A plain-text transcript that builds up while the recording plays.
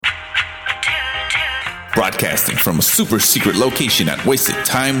Broadcasting from a super secret location at Wasted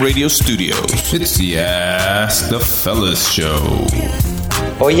Time Radio Studios. It's the Ask the Fellas Show.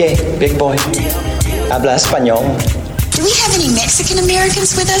 Oye, big boy. Habla español. Do we have any Mexican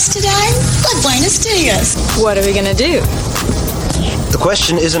Americans with us today? Like Buenos Dias. What are we gonna do? The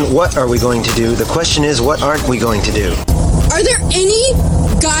question isn't what are we going to do. The question is what aren't we going to do. Are there any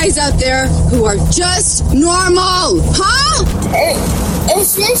guys out there who are just normal? Huh?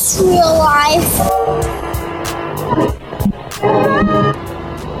 Is this real life?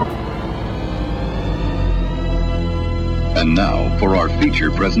 And now for our feature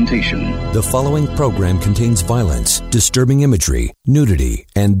presentation. The following program contains violence, disturbing imagery, nudity,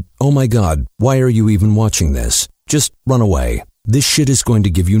 and, oh my God, why are you even watching this? Just run away. This shit is going to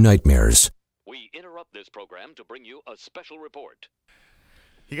give you nightmares. We interrupt this program to bring you a special report.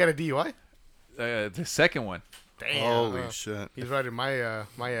 He got a DUI? The second one. Damn. Holy shit. He's right in my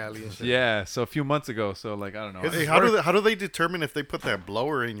alley and shit. Yeah, so a few months ago, so like, I don't know. Hey, how do they determine if they put that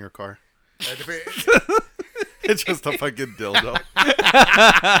blower in your car? It's just a fucking dildo.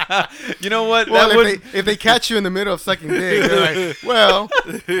 You know what? Well, if they catch you in the middle of sucking dick, they're like, well,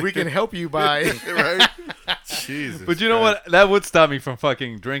 we can help you by... Right? Jesus. But you know what? That would stop me from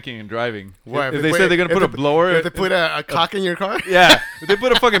fucking drinking and driving. What, if they said they're going to put a blower... If they put a cock in your car? Yeah. If they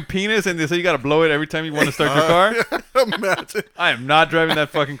put a fucking penis and they say you got to blow it every time you want to start your car. Imagine. I am not driving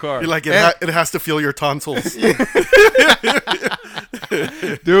that fucking car. You're like, it has to feel your tonsils.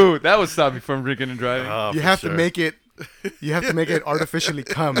 Dude, that would stop me from drinking and driving. Oh, you have to make it artificially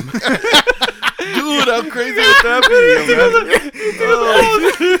come. Dude, how crazy would that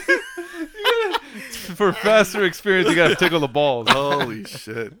be? For faster experience, you gotta tickle the balls. Holy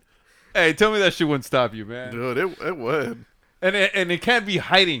shit. Hey, tell me that shit wouldn't stop you, man. Dude, it would. And it can't be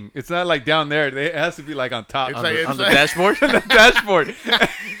hiding. It's not like down there. It has to be like on top. On the dashboard? On the dashboard.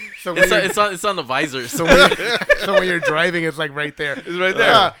 So it's on the visor. So when you're driving, it's like right there. It's right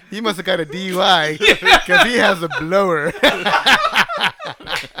there. He must have got a DUI because he has a blower.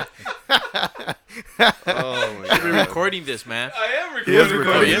 Oh my God. You're recording this, man. I am recording. He is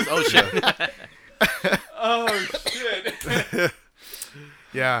recording. Oh shit. Oh shit.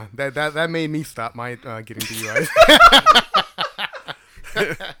 Yeah, that made me stop my getting DUIs.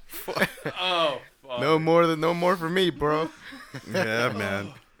 Oh. Fuck. No more for me, bro. Yeah,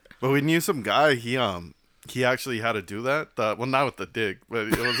 man. But we knew some guy. He actually had to do that. Well, not with the dick, but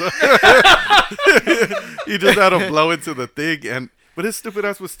it was. He just had to blow into the thing, but his stupid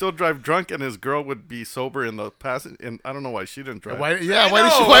ass would still drive drunk, and his girl would be sober in the passenger. And I don't know why she didn't drive. Why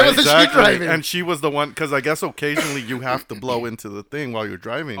wasn't she driving? And she was the one, because I guess occasionally you have to blow into the thing while you're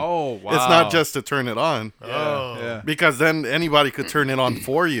driving. Oh wow! It's not just to turn it on. Yeah. Because then anybody could turn it on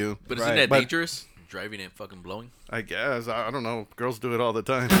for you. But isn't that dangerous? Driving and fucking blowing? I guess. I don't know. Girls do it all the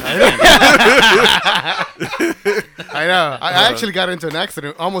time. I know. I actually got into an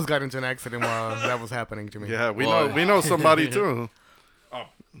accident. Almost got into an accident while that was happening to me. Yeah, we know somebody too.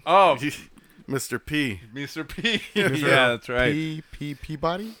 Oh, Mr. P. Mr. P. Yeah, that's right.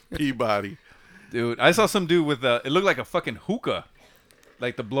 Peabody? Peabody. Dude, I saw some dude with it looked like a fucking hookah,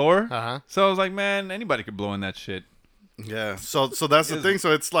 like the blower. Uh-huh. So I was like, man, anybody could blow in that shit. Yeah. So that's the thing.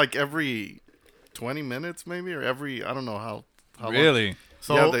 So it's like every 20 minutes maybe, or every, I don't know how really long.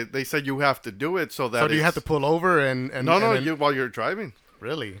 So yeah, they said you have to do it so that. So do you have to pull over and no, while you're driving.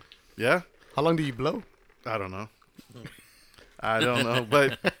 Really? Yeah. How long do you blow? I don't know.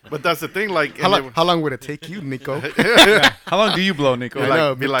 but that's the thing. Like, how long would it take you, Nico? How long do you blow,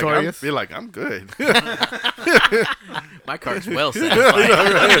 Nico? Be like, I'm good. My car's well satisfied.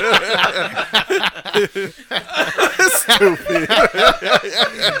 Stupid.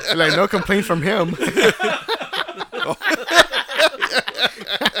 Like, no complaints from him.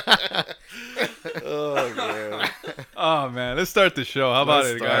 Oh man, let's start the show. How about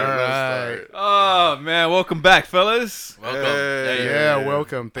it, guys? All right. Oh man, welcome back, fellas. Welcome. Yeah,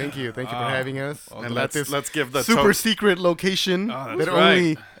 welcome. Thank you for having us. And let's give the super secret location that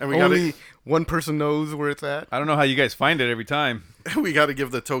only one person knows where it's at. I don't know how you guys find it every time. We got to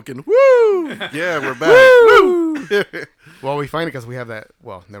give the token. Woo! Yeah, we're back. Woo! Well, we find it because we have that.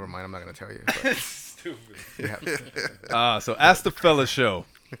 Well, never mind. I'm not going to tell you. Stupid. So Ask the Fellas show.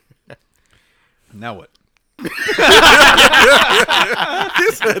 Now what? He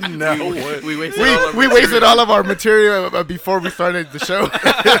said now what? We wasted all of our material before we started the show.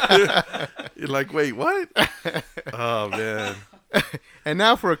 You're like, wait, what? Oh, man. And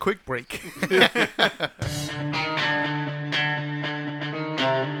now for a quick break.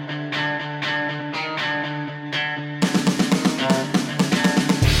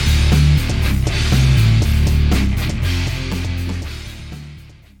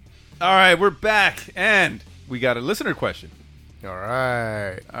 All right, we're back, and we got a listener question. All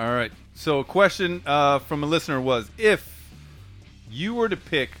right. All right. So a question from a listener was, if you were to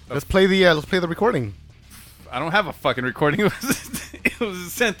pick... Let's play the recording. I don't have a fucking recording. It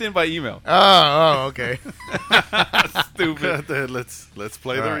was sent in by email. Oh, okay. Stupid. Let's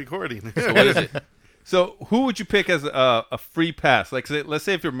play the recording. So what is it? So who would you pick as a free pass? Like, let's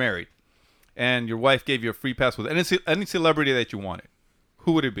say if you're married and your wife gave you a free pass with any celebrity that you wanted,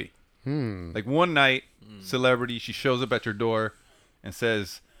 who would it be? Like one night, celebrity, she shows up at your door and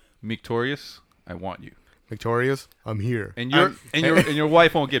says, "Victorious, I want you." Victorious, I'm here. And your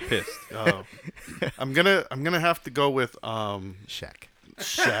wife won't get pissed. I'm gonna have to go with Shaqzilla.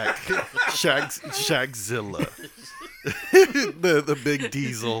 the big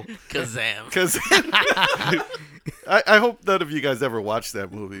diesel. Kazam. I hope none of you guys ever watched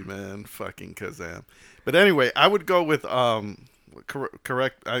that movie, man. Fucking Kazam. But anyway, I would go with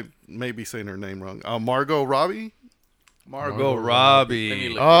correct. I may be saying her name wrong. Margot Robbie. Margot Robbie.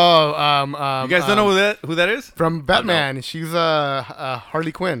 You guys don't know who that is? From Batman. She's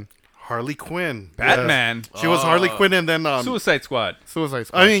Harley Quinn. Harley Quinn. Batman. Yes. She was Harley Quinn, and then Suicide Squad.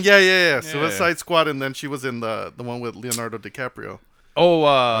 I mean, yeah. Suicide Squad, and then she was in the one with Leonardo DiCaprio.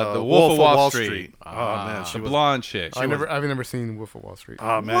 Oh, the Wolf of Wall Street. Oh man, she was blonde chick. I've never seen Wolf of Wall Street.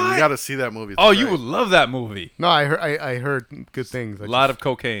 Oh man, you got to see that movie. It's great. You would love that movie. No, I heard good things. A lot of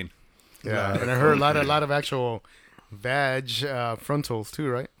cocaine. Yeah, and I heard a lot of actual vag frontals too,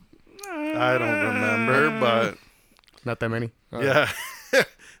 right? I don't remember, but not that many. Yeah.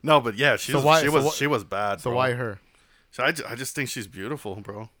 No, but yeah, she was bad. So bro. why her? So I just think she's beautiful,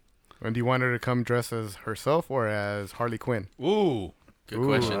 bro. And do you want her to come dress as herself or as Harley Quinn? Ooh, good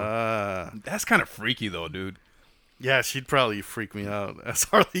question. That's kind of freaky though, dude. Yeah, she'd probably freak me out as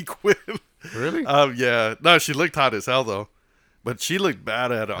Harley Quinn. Really? Yeah. No, she looked hot as hell though, but she looked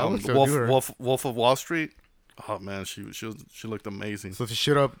bad at Wolf of Wall Street. Oh man, she looked amazing. So if she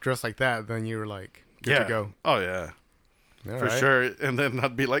showed up dressed like that, then you were like, good to go. Oh yeah. All For right. sure. And then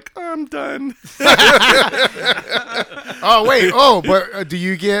I'd be like, I'm done. Oh wait. Oh, but do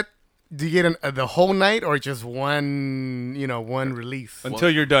you get the whole night or just one release until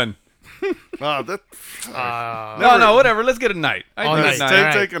you're done? No, whatever. Let's get a night.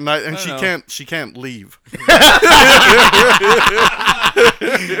 Take a night, and she can't leave.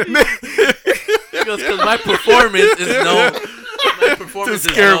 Because my performance is to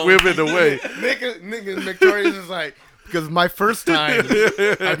scare women away. Nigga Victorious is like, because my first time,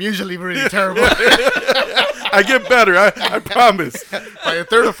 I'm usually really terrible. I get better, I promise. By the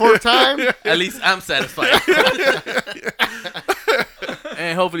third or fourth time, at least I'm satisfied.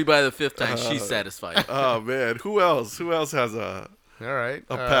 And hopefully by the fifth time, she's satisfied. Oh man, who else? Who else has a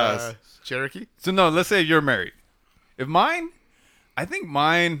pass? Cherokee. So no, let's say you're married. I think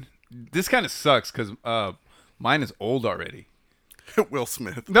mine. This kind of sucks because mine is old already. Will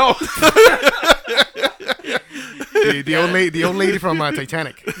Smith. No. the old lady from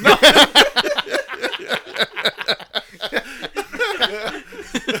Titanic. No.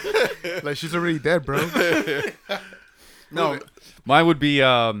 Like she's already dead, bro. No, mine would be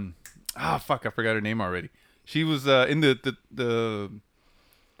fuck, I forgot her name already. She was in the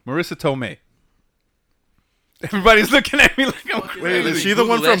Marissa Tomei. Everybody's looking at me like I'm crazy. Wait, is she the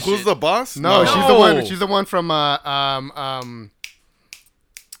one from Who's the Boss? No, she's the one. She's the one from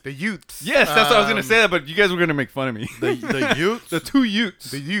the Utes. Yes, that's what I was gonna say. That, but you guys were gonna make fun of me. The Utes, the two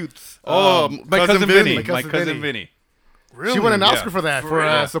Utes. The Utes. Oh, my cousin Vinny. My cousin Vinny. Really? She won an Oscar for that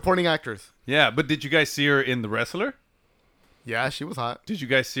for supporting actress. Yeah, but did you guys see her in The Wrestler? Yeah, she was hot. Did you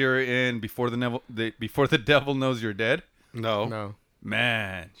guys see her in Before the Devil Knows You're Dead? No.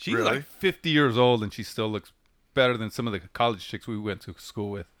 Man, she's Really? like 50 years old and she still looks better than some of the college chicks we went to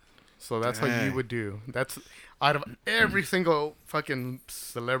school with. So that's what you would do. That's out of every single fucking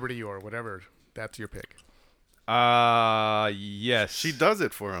celebrity or whatever. That's your pick. Yes. She does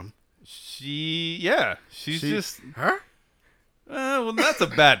it for him. She's just her. Well, that's a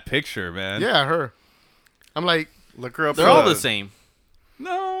bad picture, man. Yeah, her. I'm like, look her up. They're all the same.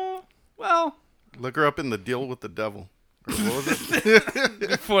 No, well, look her up in The Deal with the Devil. Or what was it?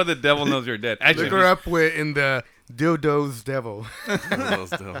 Before the Devil Knows You're Dead. Actually, look her up in the Dildo's Devil.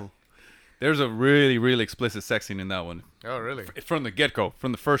 Dildo's Devil. There's a really, really explicit sex scene in that one. Oh, really? From the get-go,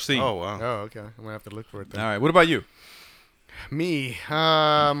 from the first scene. Oh, wow. Oh, okay. I'm gonna have to look for it then. All right. What about you? Me.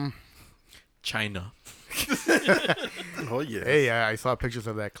 China. Oh yeah. Hey, I saw pictures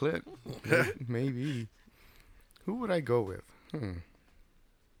of that clip. Maybe. Who would I go with?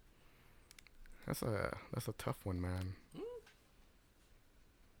 That's a tough one, man.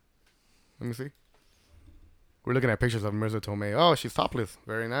 Let me see. We're looking at pictures of Marissa Tomei. Oh, she's topless.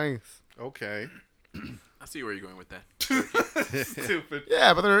 Very nice. Okay. I see where you're going with that. Stupid.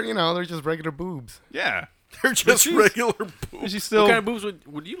 Yeah, but they're just regular boobs. Yeah. They're just regular boobs. She's still What kind of boobs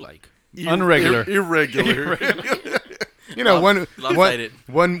would you like? unregular. Irregular. You know, one Lopsided.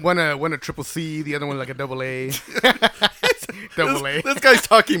 a triple C, the other one like a double A. Double A. This guy's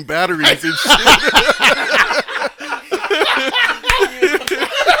talking batteries and shit.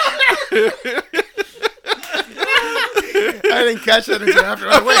 I didn't catch that until after.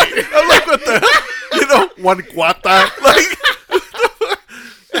 I'm like, wait. I'm like, what the hell? You know, one guata. Like,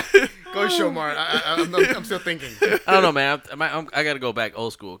 Go Shomar. I'm still thinking. I don't know, man. I got to go back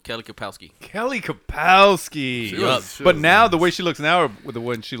old school. Kelly Kapowski. Kelly Kapowski. Yup. But now, the way she looks now, or the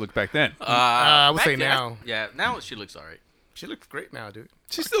way she looked back then? I would back say then, now. Yeah, now she looks all right. She looks great now, dude.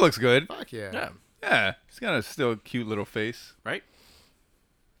 She still looks good. Fuck yeah. Yeah, Yeah, she's got a still cute little face. right?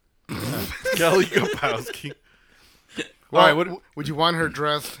 Kelly Kapowski. Well, All right, would you want her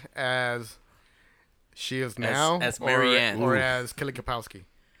dressed as she is now, as Mary Ann. or as Kelly Kapowski?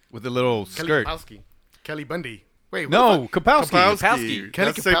 With a little Kelly skirt. Kapowski. Kelly Bundy. Wait, No, Kapowski. Kapowski.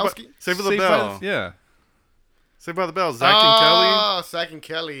 Kelly That's Saved by- Kapowski? Saved by the Saved Bell. Yeah. Saved by the Bell. Zach and Kelly. Oh, Zach and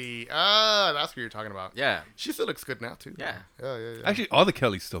Kelly. That's what you're talking about. Yeah, She still looks good now, too. yeah. Yeah. Actually, all the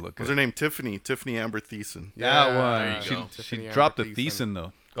Kellys still look What's good. her name? Tiffany Amber Thiessen. That Yeah, one. there you go. She Tiffany dropped the Amber Thiessen,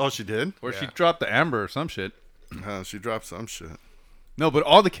 though. Oh, she did? Or Yeah. she dropped the Amber or some shit. She dropped some shit. No, but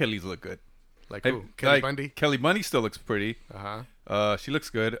all the Kellys look good. Like Hey, who? Kelly like, Bundy? Kelly Bundy still looks pretty. Uh-huh. She looks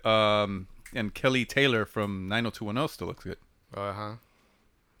good. And Kelly Taylor from 90210 still looks good. Uh-huh.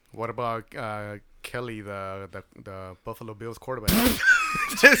 What about Kelly, the Buffalo Bills quarterback?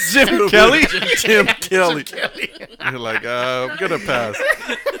 Jim Kelly? Jim Kelly. You're like, I'm going to pass.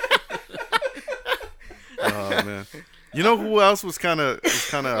 Oh, man. You know who else was kind of a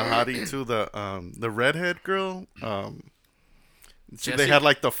hottie too? The redhead girl. They had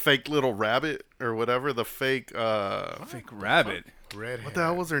like the fake little rabbit or whatever. The fake Fake rabbit. Redhead. what the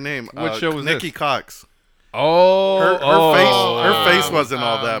hell was her name? What show was Nikki this? Cox. Oh, Her face wasn't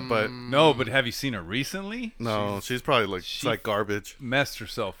all that, but No, but have you seen her recently? no, she's probably like garbage. Messed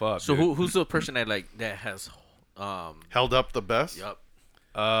herself up. So dude. who's the person that has Held up the best. Yup.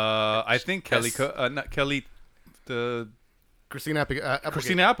 I think Kelly, Yes. not Kelly, the Christina Applegate.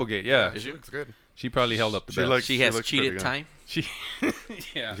 Christina Applegate. Yeah, She looks good. she probably held up the She best. looks- She She has looks cheated pretty good. time. She,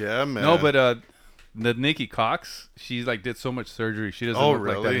 yeah, Yeah, man. No, but the Nikki Cox, she like did so much surgery. She doesn't Oh, look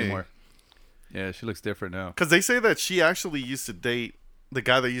like that really? anymore. Yeah, she looks different now. because they say that she actually used to date the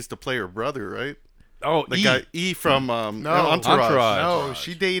guy that used to play her brother, right? Oh, The guy E from No. Entourage. No,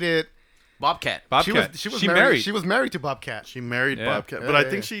 she dated. Bobcat. Bobcat. She was She married. She was married to Bobcat. She married Yeah. Bobcat, Yeah, but I yeah,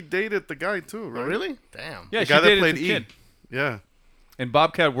 think yeah. she dated the guy too, right? Oh, really? Damn. Yeah, The she guy that dated played the E. kid. Yeah. And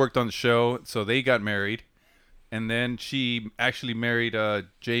Bobcat worked on the show, so they got married. And then she actually married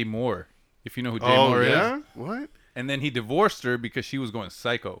Jay Moore, if you know who Jay Moore yeah? is. What? And then he divorced her because she was going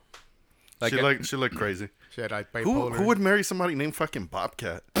psycho. She looked crazy. She had like Who bipolar. would marry somebody named fucking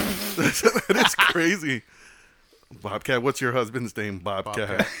Bobcat? That is crazy. Bobcat, what's your husband's name?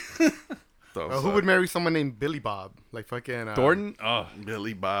 Bobcat. Who would marry someone named Billy Bob? Like fucking Thornton? Oh,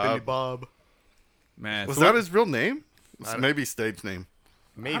 Billy Bob? Billy Bob. man. Was So that what- his real name? It's don't- maybe stage name.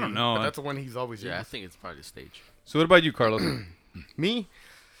 Maybe. don't know. But that's the one he's always used. Yeah, I think it's probably the stage. So what about you, Carlos? Me?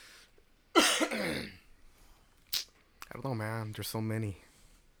 I don't know, man. There's so many.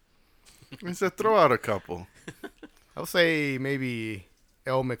 I said throw out a couple. I'll say maybe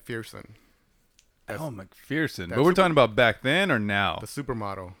Elle McPherson, Oh, McPherson. that's But we're super- talking about back then or now? the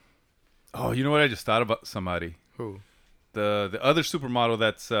supermodel. Oh, you know what? I just thought about somebody. Who? The other supermodel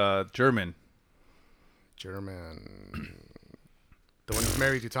that's German. German. The one who's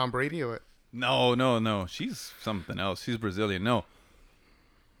married to Tom Brady or what? No. She's something else. She's Brazilian. No.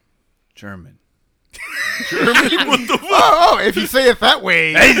 German. Oh, if you say it that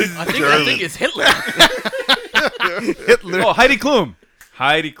way. I think it's Hitler. Hitler. Oh, Heidi Klum.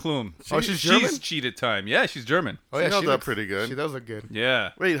 Heidi Klum. Oh, she's German? cheated time. Yeah, she's German. Oh, She held she up looks pretty good. She does look good.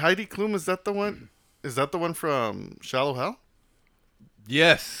 Yeah. Wait, Heidi Klum, is that the one? Is that the one from Shallow Hell?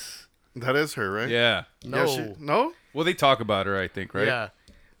 Yes. That is her, right? Yeah. No. Yeah, no? Well, they talk about her, I think, right? Yeah.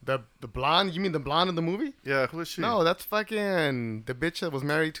 The blonde? You mean the blonde in the movie? Yeah, who is she? No, that's fucking the bitch that was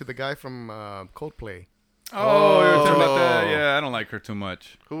married to the guy from Coldplay. Oh, you're talking about that. Yeah, I don't like her too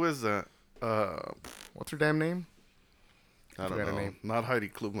much. Who is that? What's her damn name? I don't forgot her know. name. Not Heidi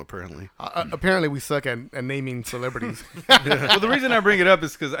Klum, apparently. Apparently, we suck at naming celebrities. Well, the reason I bring it up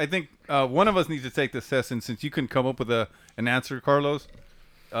is because I think one of us needs to take this test, and since you couldn't come up with an answer, Carlos,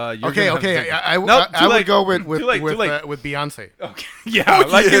 Okay. I Nope, would go with too late. Beyonce. Okay. Yeah,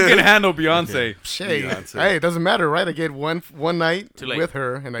 like you can handle Beyonce. Hey, it doesn't matter, right? I get one night Too late. with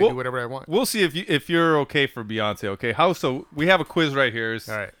her, and I do whatever I want. We'll see if you're okay for Beyonce. Okay, so we have a quiz right here.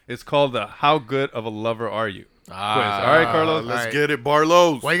 All right. It's called the "How Good of a Lover Are You?" quiz. All right, Carlos. Let's get it,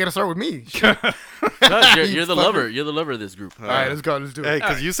 Barlows. Why you gotta start with me? No, you're the lover. You're the lover of this group. All right, let's go. Let's do it. Hey,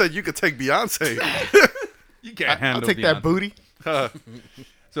 because you said you could take Beyonce. You can't handle I'll take Beyonce. that booty.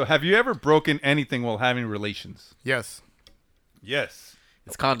 So, have you ever broken anything while having relations? Yes. Yes.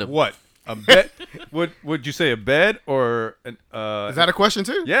 It's condom. What? A bed? would you say a bed or an? Is that a question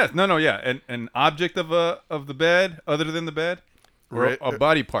too? Yes. No. Yeah. An object of the bed other than the bed, or a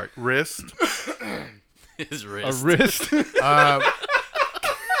body part. Wrist. His wrist. A wrist.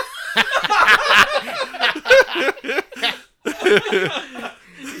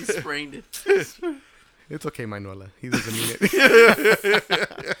 He sprained it. It's okay, Manuela. He doesn't mean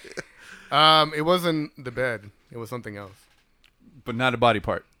it. It wasn't the bed. It was something else. But not a body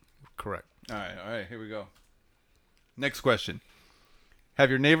part. Correct. All right. Here we go. Next question. Have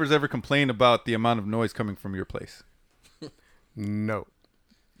your neighbors ever complained about the amount of noise coming from your place? No.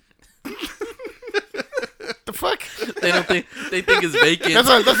 The fuck? They think it's vacant. That's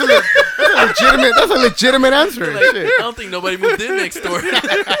a legitimate answer. Like, Shit. I don't think nobody moved in next door.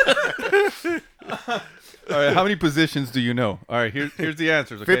 All right, how many positions do you know? All right, here's the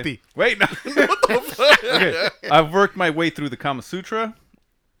answers. Okay? 50. Wait, no. What the fuck? Okay, I've worked my way through the Kama Sutra.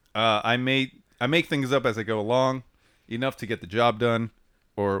 I make things up as I go along, enough to get the job done.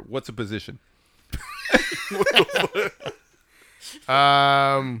 Or what's a position?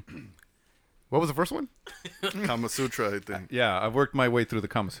 What was the first one? Kama Sutra, I think. Yeah, I've worked my way through the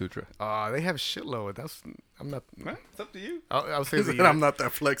Kama Sutra. They have shitload. I'm not. It's up to you. I'll say I'm not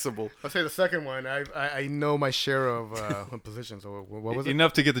that flexible. I'll say the second one. I know my share of positions. So what was it?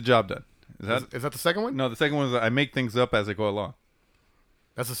 Enough to get the job done. Is that the second one? No, the second one is I make things up as I go along.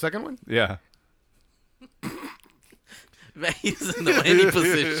 That's the second one? Yeah. Man, he's in any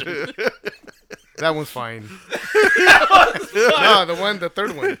position. That one's fine. No, the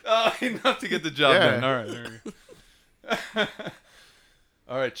third one. Enough to get the job done. All right.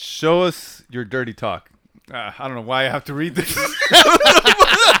 All right. Show us your dirty talk. I don't know why I have to read this.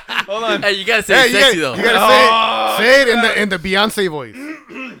 Hold on. Hey, you gotta say it sexy though. You gotta say it in the Beyonce voice.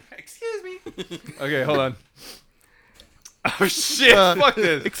 Excuse me. Okay, hold on. Oh shit! Fuck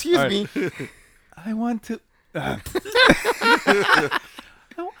this. Excuse me. I want to.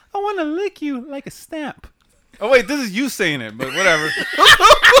 I want to lick you like a stamp. Oh wait, this is you saying it, but whatever.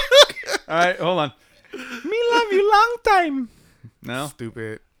 All right, hold on. Me love you long time. No.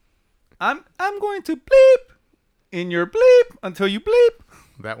 Stupid. I'm going to bleep in your bleep until you bleep.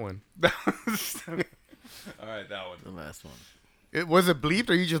 That one. All right, that one. The last one. Was it bleeped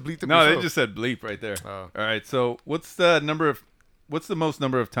or you just bleeped it? No, yourself? they just said bleep right there. Oh. All right, so what's the most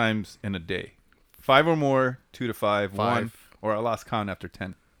number of times in a day? 5 or more, 2 to 5, 1, or I lost count after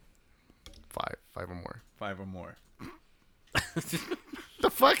 10. 5 or more. 5 or more. The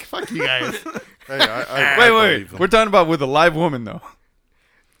fuck? Fuck you guys. Hey, wait. We're talking about with a live woman though.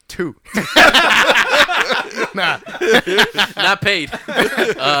 2. Nah. Not paid.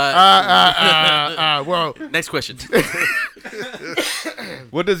 Well. Next question.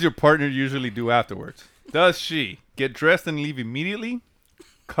 What does your partner usually do afterwards? Does she get dressed and leave immediately?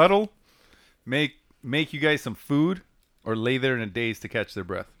 Cuddle? Make you guys some food? Or lay there in a daze to catch their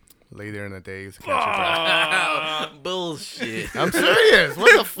breath? Lay there in a daze to catch your breath. Bullshit. I'm serious.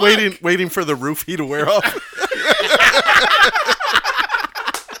 What the fuck? Waiting for the roofie to wear off.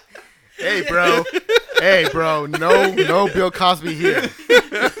 Hey, bro. No Bill Cosby here.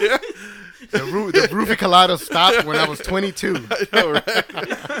 The roofie colado stopped when I was 22. I know, right?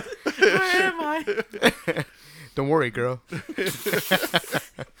 Where am I? Don't worry, girl.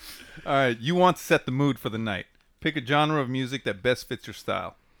 All right, you want to set the mood for the night. Pick a genre of music that best fits your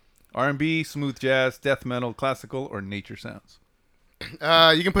style. R&B, smooth jazz, death metal, classical, or nature sounds.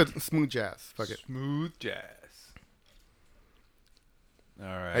 You can put smooth jazz. Fuck it. Smooth jazz. All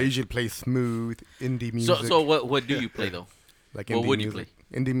right. I usually play smooth indie music. So what do you play though? Like what indie would music. you play?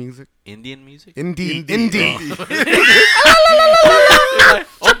 Indie music. Indian music? Indie.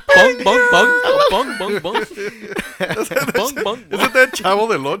 Bong bong bong bong bong bong. Bong bong. Isn't that Chavo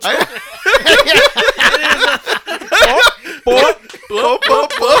del Ocho?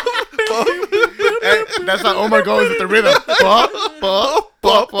 That's how Omar goes with the rhythm.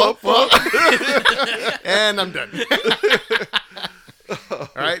 And I'm done. All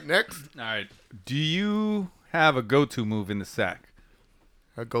right, next. All right. Do you have a go-to move in the sack?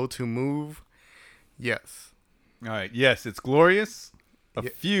 A go-to move? Yes. All right. Yes, it's glorious. A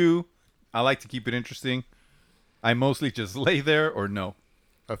few. I like to keep it interesting. I mostly just lay there or no.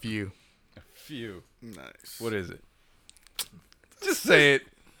 A few. Nice. What is it? Just say it.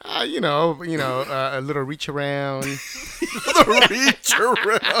 A little reach around. Reach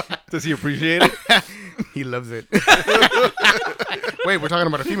around. Does he appreciate it? He loves it. Wait, we're talking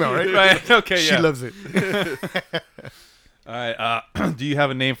about a female, right? Right. Okay. She Yeah. loves it. All right. Do you have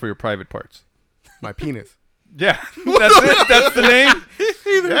a name for your private parts? My penis. Yeah. That's it. That's the name.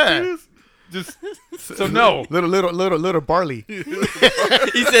 Yeah. Just so no. Little barley. He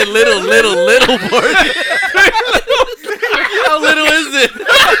said little barley. How little is it?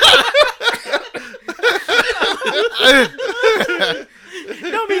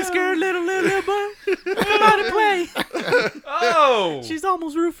 Don't be scared, little boy. Come out and play. Oh. She's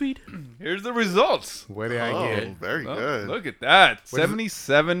almost roofied. Here's the results. What did I get? Very Oh, good. Look at that.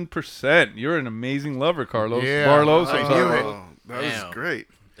 77%. You're an amazing lover, Carlos. Yeah. Barlos. I I'm knew sorry. it. Oh, that Damn. was great.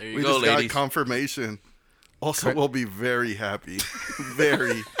 There you We go, just ladies. got confirmation. Also, we'll be very happy.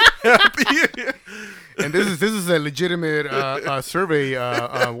 Very happy. And this is a legitimate survey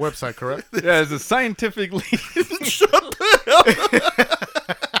website, correct? Yeah, it's a scientifically. Shut the hell up.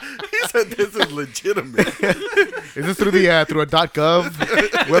 He said this is legitimate. Is this through a .gov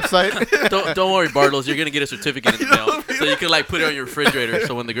website? Don't worry, Bartles. You're gonna get a certificate in the mail, so you can like put it on your refrigerator.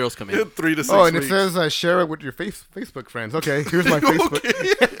 So when the girls come in, 3 to 6 Oh, and weeks. it says share it with your Facebook friends. Okay, here's my Facebook.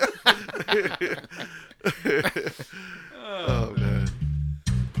 Oh, man.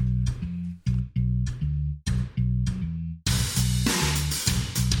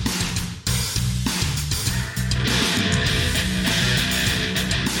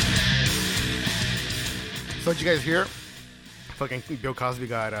 So did you guys hear? Fucking Bill Cosby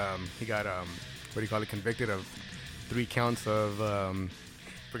got convicted of 3 counts of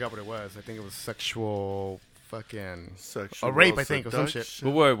forgot what it was. I think it was sexual rape, I think, or some shit. But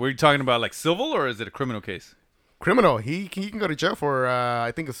what, were you talking about like civil or is it a criminal case? Criminal. He can go to jail for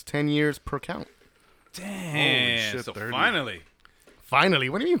I think it's 10 years per count. Damn. shit, So 30. finally. Finally?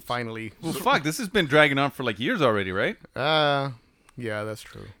 What do you mean finally? Well, fuck, this has been dragging on for like years already, right? Yeah, that's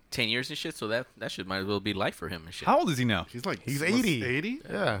true. 10 years and shit. So that should might as well be life for him and shit. How old is he now? He's 80. 80?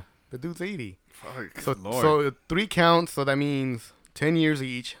 Yeah, the dude's 80. Fuck. So 3 counts. So that means 10 years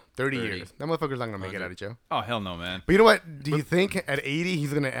each, 30 years. That motherfucker's not gonna make it out of jail. Oh hell no, man. But you know what? Do you think at 80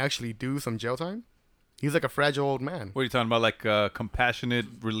 he's gonna actually do some jail time? He's like a fragile old man. What are you talking about? Like compassionate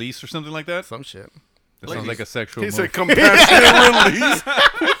release or something like that? Some shit. That sounds like a sexual. He move. said compassionate release.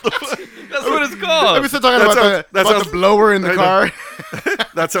 That's what it's called. Let me start talking about the blower in the car.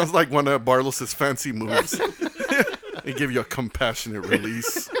 That sounds like one of Barlos's fancy moves. They give you a compassionate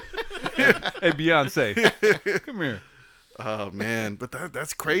release. Hey Beyonce, come here. Oh man, but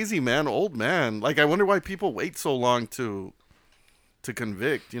that's crazy, man. Old man. Like I wonder why people wait so long to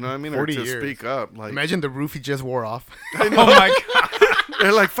convict. You know what I mean? 40 or to years. speak up. Like Imagine the roof he just wore off. I know. Oh my god.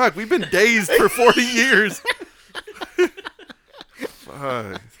 They're like, fuck, we've been dazed for 40 years.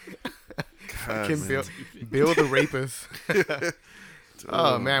 Fuck. God, Kim man. Bill the rapist.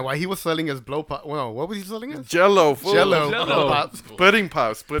 Oh man, why he was selling his blow pop? Well, what was he selling his? Jello. Jello Jello. pops. Pudding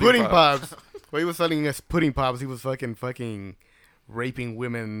pops. Pudding pops. Well, he was selling us pudding pops. He was fucking raping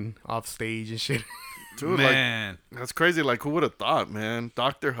women off stage and shit. Dude, Man. like, that's crazy. Like, who would have thought, man?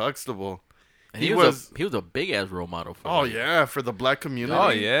 Dr. Huxtable. And he was a big ass role model for. Oh like, yeah, for the black community. Oh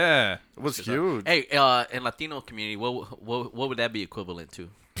yeah. It was huge. Hey, in Latino community, what would that be equivalent to?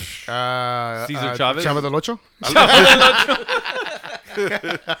 Cesar Chavez? Chava del Ocho?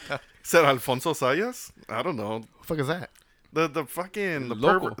 Said Alfonso Sayas? I don't know. What the fuck is that? The fucking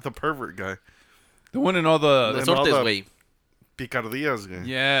Local. the pervert guy. The one in all the And all Sortes the way. Picardías guy.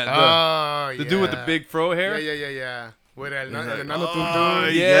 yeah, the dude with the big fro hair. Yeah. With El Nano oh,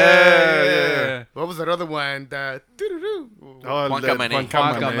 Tuntun. Yeah. What was that other one? The doo-doo-doo. Oh, Juan the- Camané. Juan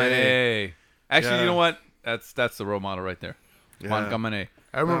Camané. Actually, Yeah. you know what? That's the role model right there. Juan Yeah. Camané.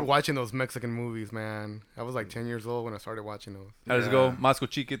 I remember watching those Mexican movies, man. I was like 10 years old when I started watching those. How does it Yeah. go? Masco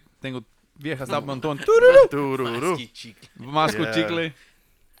chique, tengo viejas a montón. Doo-doo-doo. Masco Yeah. chicle.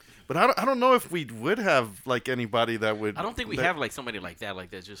 But I don't know if we would have like anybody that would. I don't think we that, have like somebody like that,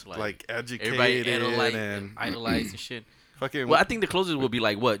 like that's just like educated everybody and idolize and shit. fucking. Well, I think the closest would be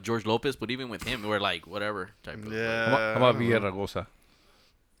like what George Lopez, but even with him, we're like whatever type of. Yeah. How about Villaraigosa?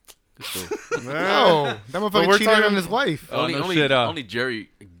 No, that But motherfucker we're cheated talking- on his wife. Only, no only, shit, only Jerry.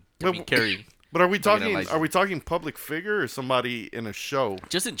 I mean, Kerry. But are we Fucking talking? Eliza. Are we talking public figure or somebody in a show?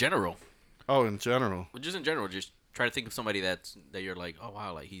 Just in general. Oh, in general, Well, just in general, just try to think of somebody that you're like, oh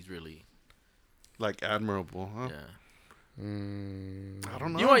wow, like he's really. like admirable, huh? Yeah. I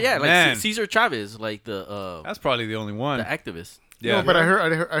don't know. You know what? Yeah, like Man. Cesar Chavez, like the That's probably the only one. the activist. Yeah, No, but I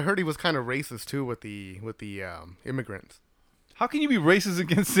heard he was kind of racist too with the immigrants. How can you be racist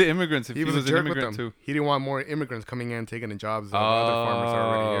against the immigrants if he was a an jerk with immigrant them. too? He didn't want more immigrants coming in taking the jobs of other farmers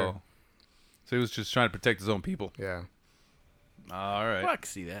already here. So he was just trying to protect his own people. Yeah. All right. Well, I can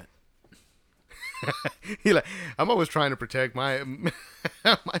see that. He like, I'm always trying to protect my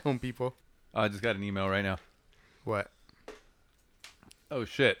my own people. I just got an email right now. What? Oh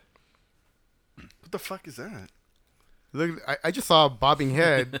shit! What the fuck is that? Look, I just saw a bobbing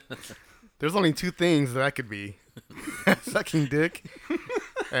head. There's only two things that could be: sucking dick,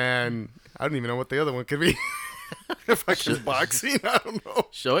 and I don't even know what the other one could be. Fucking boxing. I don't know.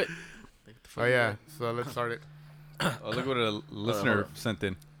 Show it. Oh yeah. So let's start it. Oh, look what a listener sent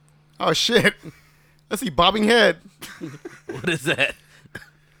in. Oh shit! Let's see bobbing head. What is that?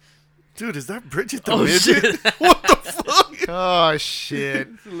 Dude, is that Bridget the Oh, midget? shit. What the fuck? Oh shit!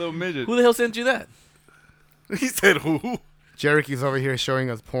 It's a little midget. Who the hell sent you that? He said who? Cherokee's over here showing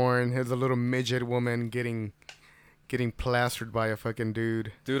us porn. There's a little midget woman getting plastered by a fucking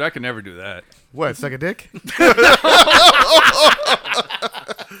dude. Dude, I could never do that. What? Suck a dick?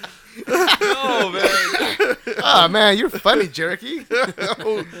 No, man. Oh man, you're funny, Cherokee.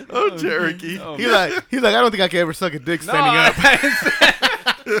 Oh, Cherokee. Oh, He's like, I don't think I could ever suck a dick standing up.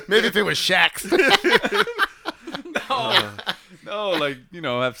 Maybe if it was Shaq's. No, like,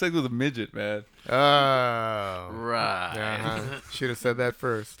 have sex with a midget, man. Oh. Right. Uh-huh. Should have said that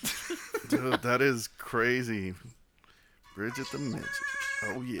first. Dude, that is crazy. Bridget the midget.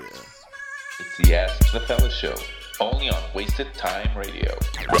 Oh yeah. It's the Ask the Fella Show, only on Wasted Time Radio.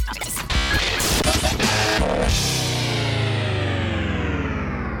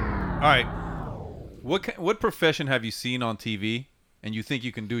 All right. What profession have you seen on TV and you think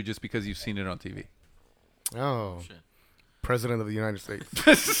you can do just because you've seen it on TV? Oh. Shit. President of the United States.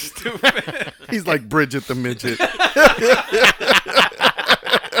 Stupid. He's like Bridget the midget.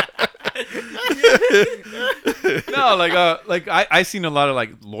 No, like I seen a lot of like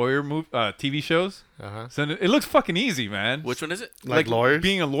lawyer TV shows. Uh-huh. So it looks fucking easy, man. Which one is it? Like lawyers?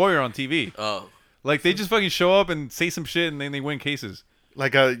 Being a lawyer on TV. Oh. Like they just fucking show up and say some shit and then they win cases.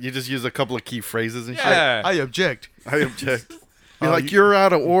 Like you just use a couple of key phrases and Yeah. I object. shit. I object. You're like, you're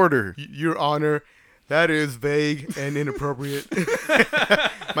out of order. Your Honor, that is vague and inappropriate.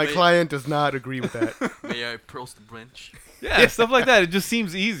 My client does not agree with that. May I approach the branch? Yeah, stuff like that. It just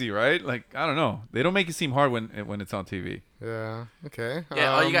seems easy, right? Like I don't know. They don't make it seem hard when it's on TV. Yeah. Okay.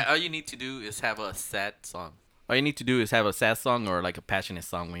 Yeah. All you need to do is have a sad song. All you need to do is have a sad song or like a passionate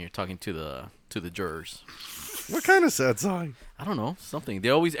song when you're talking to the jurors. What kind of sad song? I don't know, something. They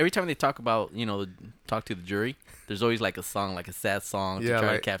always, every time they talk about, talk to the jury, there's always like a song, like a sad song to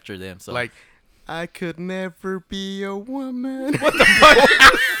try to capture them. So like, I could never be a woman. What the fuck?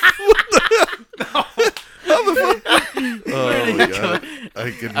 Oh my god!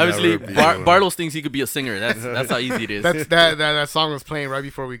 I could obviously, never be Bartles thinks he could be a singer. That's how easy it is. That song was playing right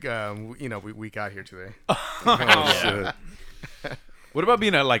before we got here today. Oh shit! What about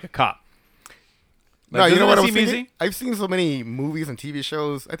being a cop? No, Like, you know what I was seem thinking? easy? I've seen so many movies and TV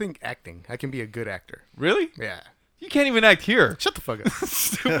shows. I think acting. I can be a good actor. Really? Yeah. You can't even act here. Shut the fuck up.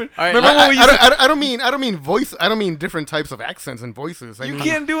 Stupid. All right, Remember I don't mean voice. I don't mean different types of accents and voices. You mean,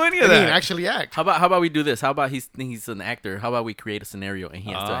 can't do any of I that. mean actually act. How about we do this? How about he's an actor? How about we create a scenario and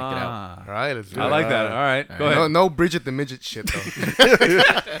he has to act it out? All right, let's do I it. like that. All right, go ahead. No Bridget the midget shit though.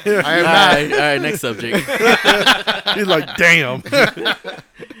 I am All not. right, next subject. He's like, damn.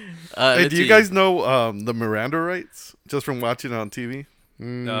 Hey, do you see. guys know the Miranda rights just from watching it on TV?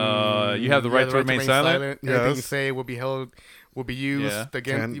 You have the right to remain silent. Everything you Yes. say will be used Yeah.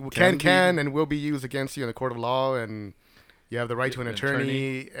 against Can and will be used against you in the court of law, and you have the right to an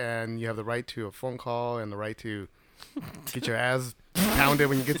attorney, and you have the right to a phone call, and the right to get your ass pounded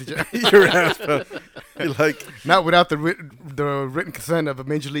when you get to jail. Your ass. You're like, Not without the written consent of a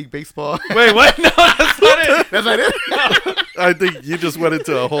Major League Baseball. Wait, what? No, that's not it. That's not it. I think you just went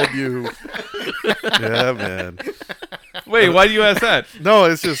into a whole new. Yeah, man. Wait, why do you ask that? No,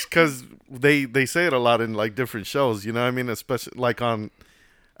 it's just because they say it a lot in like different shows. You know what I mean? Especially like on.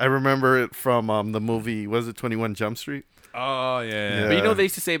 I remember it from the movie. Was it 21 Jump Street? Oh yeah. But they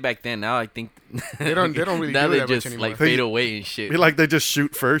used to say it back then. Now I think They don't really now do they that much just anymore. like fade away and shit. Like they just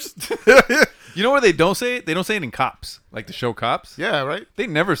shoot first. You know where they don't say it? They don't say it in Cops, like the show Cops. Yeah, right. They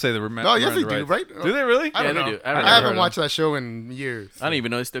never say the Miranda. No, yes, they do, rights. right? Do they really? I don't Yeah, know. they do. I I've never haven't heard watched that show in years. I don't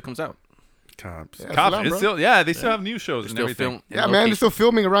even know it still comes out. Cops. Yeah, Cops. Salem, It's bro. still, yeah, they still have new shows and Still everything. Yeah, man, they're still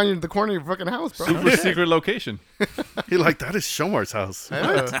filming around the corner of your fucking house, bro. Super secret location. He like, that is Shomar's house.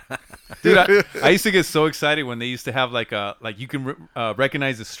 Dude, I used to get so excited when they used to have like you can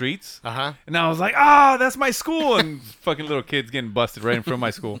recognize the streets. Uh-huh. And I was like, oh, that's my school, and fucking little kids getting busted right in front of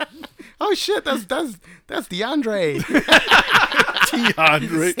my school. Oh shit, that's DeAndre.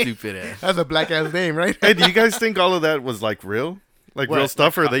 DeAndre. Stupid ass. That's a black ass name, right? Hey, do you guys think all of that was like real? Like What? real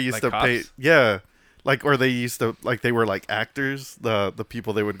stuff, or Like they used like to pay? cops? Yeah, like or they used to like they were like actors. The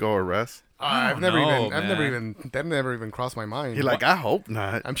people they would go arrest. I've don't know, never even crossed my mind. You're like, I hope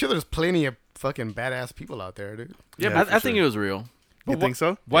not. I'm sure there's plenty of fucking badass people out there, dude. Yeah, Yeah, but for I think sure. it was real. You think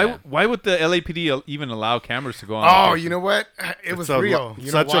so? Why? Yeah. Why would the LAPD even allow cameras to go on? Oh, location? you know what? It was It's a real. You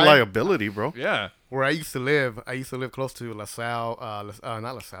know such a why? liability, bro. Yeah. Where I used to live close to LaSalle,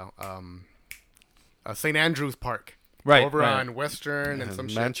 not LaSalle, St. Andrews Park. Right, Over right. on Western and some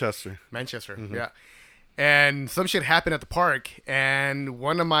shit. Manchester. Manchester, Mm-hmm. yeah. And some shit happened at the park, and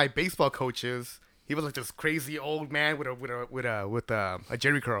one of my baseball coaches, he was like this crazy old man with a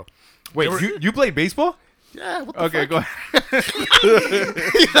Jerry curl. Wait, you play baseball? Yeah. What the Okay, fuck? go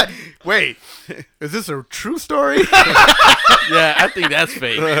ahead. He's like, wait, is this a true story? Yeah, I think that's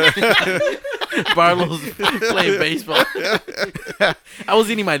fake. Barlow's playing baseball. I was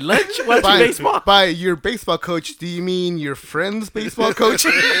eating my lunch watching baseball. By your baseball coach, do you mean your friend's baseball coach?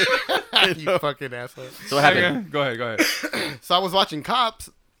 You fucking asshole. So what happened? Go ahead. So I was watching Cops,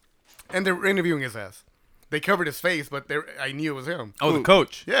 and they were interviewing his ass. They covered his face, but I knew it was him. Oh, the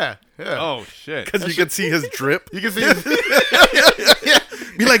coach. Yeah. Oh shit. Because you could see his drip. You can see his,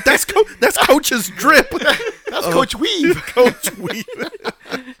 Be like, that's Coach's drip. that's Coach Weave. Coach Weave.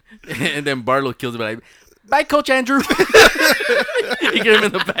 And then Barlow kills him like, bye, Coach Andrew. You get him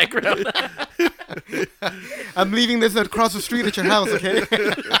in the background. I'm leaving this across the street at your house, okay?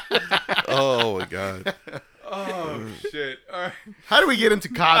 Oh my god. Oh shit. All right. How do we get into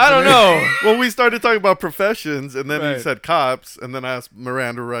Cops? I don't know. Well, we started talking about professions, and then Right. he said cops, and then I asked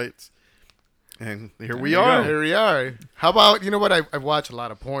Miranda rights, and here we you are. go. Here we are. How about, you know what? I've watched a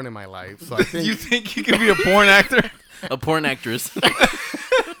lot of porn in my life, so I think You think you could be a porn actor? A porn actress.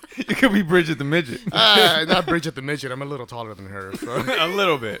 You could be Bridget the Midget. not Bridget the Midget. I'm a little taller than her. So. A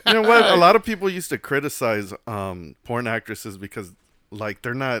little bit. You know what? A lot of people used to criticize porn actresses because, like,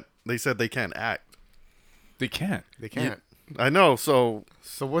 they said they can't act. They can't. They can't. I know. So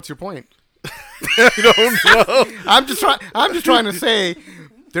So what's your point? I don't know. I'm just trying to say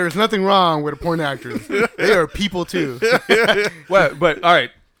there's nothing wrong with a porn actress. They are people too. Well, but all right.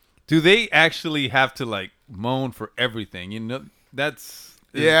 Do they actually have to like moan for everything? You know, that's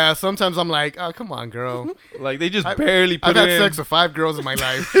Yeah, sometimes I'm like, oh, come on, girl. like they just barely put I've it had in. sex with 5 girls in my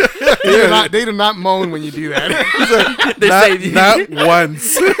life. They do not moan when you do that. They say, Not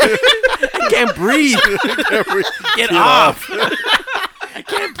once. I can't breathe. Get off. I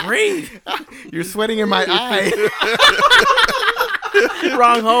can't breathe. You're sweating in my eye.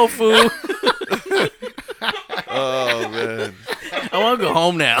 Wrong hole, fool. Oh man. I want to go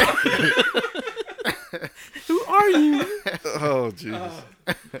home now. Who are you? Oh Jesus.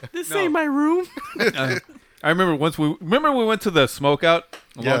 This ain't my room. I remember we went to the smokeout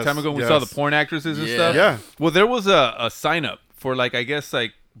a long Yes, time ago. And we yes. saw the porn actresses and Yeah. stuff. Yeah. Well, there was a sign up for like I guess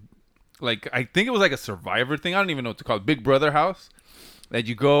like I think it was like a Survivor thing. I don't even know what to call it. Big Brother house. That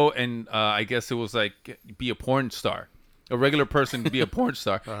you go and I guess it was like be a porn star, a regular person be a porn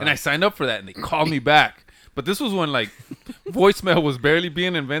star. And I signed up for that, and they called me back. But this was when like voicemail was barely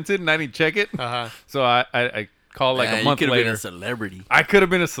being invented, and I didn't check it. So I called like a month you later. been a celebrity. I could have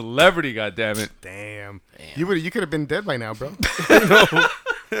been a celebrity. God damn it! Damn. You could have been dead by now, bro.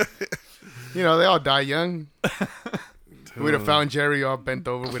 You know, they all die young. We'd have found Jerry all bent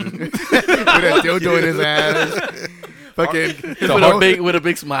over with a dildo in his ass. Fucking With a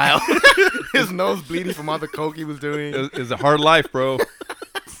big smile. his nose bleeding from all the coke he was doing. It's a hard life, bro.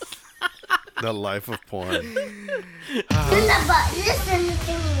 The life of porn. Listen to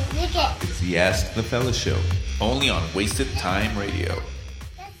me. Look at. It's the Ask the Fella Show, only on Wasted Time Radio.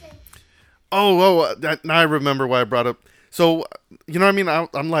 Now I remember why I brought up. So, you know what I mean?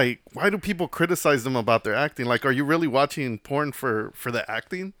 I'm like, why do people criticize them about their acting? Like, are you really watching porn for the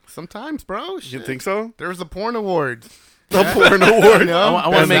acting? Sometimes, bro. You Shit. think so? There's the porn awards. The porn award. You know? I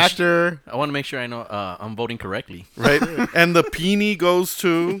want to Best actor. I want to make sure I know I'm voting correctly. Right? And the peenie goes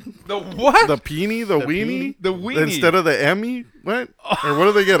to The what? the peenie, the weenie? The weenie. Instead of the Emmy? What? Or what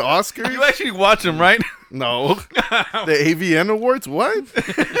do they get? Oscars? You actually watch them, right? No. The AVN Awards? What?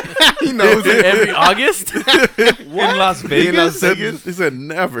 He knows it. Every August? In Las Vegas. He said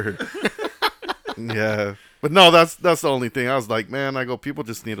never. Yeah. But no, that's the only thing. I was like, man, I go, people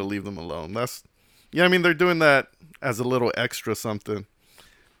just need to leave them alone. I mean, they're doing that as a little extra something,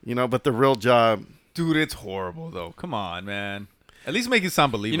 but the real job. Dude, it's horrible, though. Come on, man. At least make it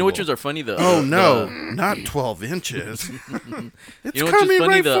sound believable. You know which ones are funny? Not 12 inches. It's you know what's coming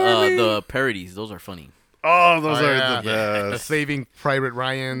funny? right for me. The parodies. Those are funny. Oh, those are the best. Saving Private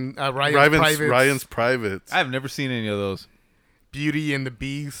Ryan. Ryan's Privates. I've never seen any of those. Beauty and the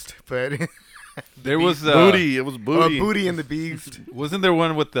Beast, but there was Booty. It was Booty. Booty and the Beast. Wasn't there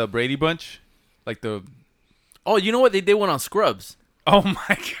one with the Brady Bunch? Like the. Oh, you know what? They did one on Scrubs. Oh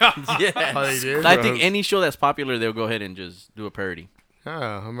my god! Yeah, Oh, they did? I think any show that's popular, they'll go ahead and just do a parody.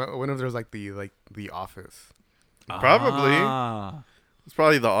 I wonder if there's like the Office. Probably. It's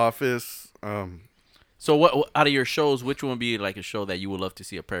probably The Office. So, what out of your shows, which one would be like a show that you would love to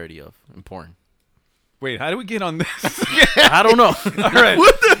see a parody of in porn? Wait, how do we get on this? I don't know. All right,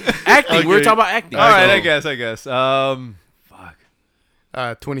 acting. Okay. We were talking about acting. All right, I guess.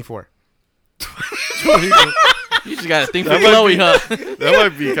 Fuck. 24. You just got to think for Chloe, huh? That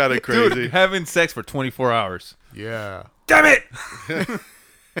might be kind of crazy. Dude, having sex for 24 hours. Yeah. Damn it!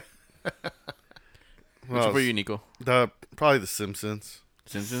 Which one for you, Nico? Probably The Simpsons.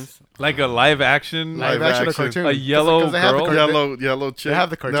 Simpsons? Like a live action? Live action or cartoon? A yellow girl? Yellow chick. They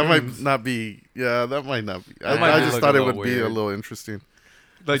have the cartoons. That might not be. Yeah, that might not be. might I be just like thought a it would little be a weird. little interesting.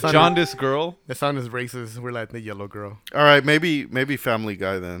 Like jaundiced girl? The sound is racist. We're like the yellow girl. All right, maybe Family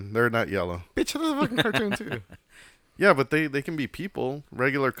Guy then. They're not yellow. Bitch, that's a fucking cartoon too. Yeah, but they can be people.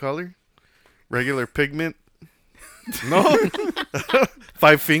 Regular color, regular pigment. No,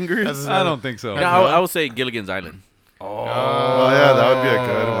 5 fingers. I don't think so. No, I would say Gilligan's Island. Oh yeah, that would be a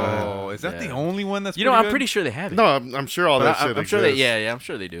good one. Oh, is that the only one that's? I'm good? pretty sure they have it. No, I'm sure all that shit I'm sure exists. I'm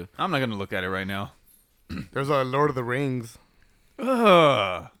sure they do. I'm not gonna look at it right now. There's a Lord of the Rings.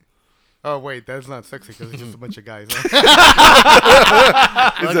 Ugh. Oh wait, that's not sexy because it's just a bunch of guys. Is it?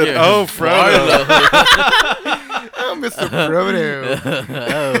 Oh, Frodo. Oh, Mr. Frodo.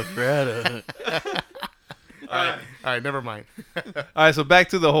 Oh, Frodo. All right, never mind. All right, so back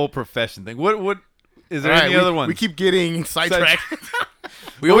to the whole profession thing. What is there All right, any other one? We keep getting sidetracked.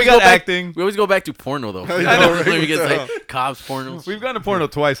 We always got go back, acting. We always go back to porno though. I know, right? We get like cops pornos. We've gone to porno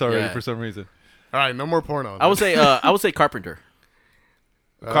twice already Yeah. for some reason. All right, no more porno. I would say Carpenter.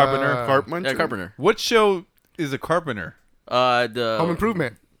 Carpenter. Yeah, Carpenter. What show is a Carpenter? The Home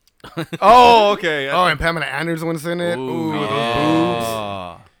Improvement. Oh, okay. Oh, and Pamela Anderson's in it. Ooh, those boobs.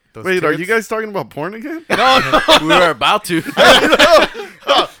 Oh. Those Wait, are tits. you guys talking about porn again? we were about to.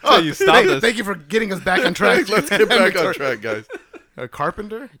 So you stopped us. Thank you for getting us back on track. Let's get back on track, guys. A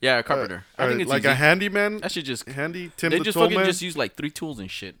carpenter? Yeah, Carpenter. I think it's like easy. a handyman. That should just handy. Tim They the just Tool fucking Man? just use like 3 tools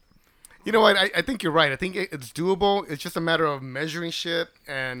and shit. You know what? I think you're right. I think it's doable. It's just a matter of measuring shit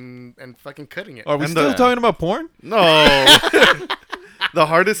and fucking cutting it. Are we And still talking about porn? No. The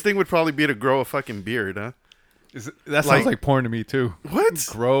hardest thing would probably be to grow a fucking beard, huh? That sounds like porn to me too. What?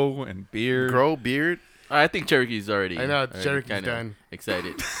 Grow and beard. Grow beard? I think Cherokee's already. I know, Cherokee's kinda done.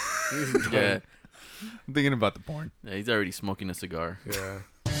 Excited. He's done. Yeah. I'm thinking about the porn. Yeah, he's already smoking a cigar. Yeah.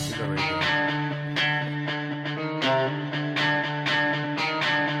 He's already done.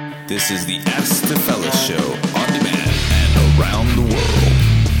 This is the Ask the Fellas show on demand and around the world.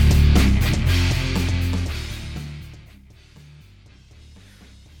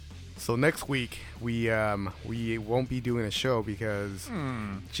 So next week we won't be doing a show because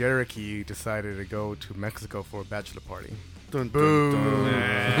Cherokee decided to go to Mexico for a bachelor party. Dun, Boo.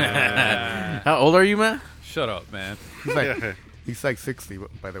 How old are you, man? Shut up, man. He's like 60,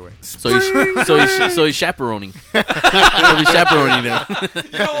 by the way. So he's chaperoning. He'll be chaperoning now.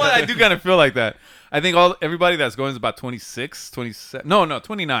 You know what? I do kind of feel like that. I think everybody that's going is about 26, 27. No,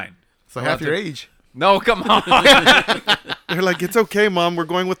 29. So half your age. No, come on. They're like, it's okay, Mom. We're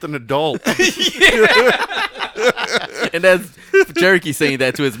going with an adult. And that's Cherokee saying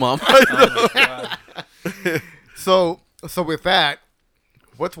that to his mom. So with that,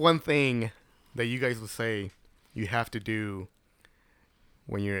 what's one thing that you guys would say you have to do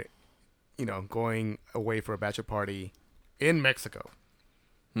when you're, going away for a bachelor party in Mexico?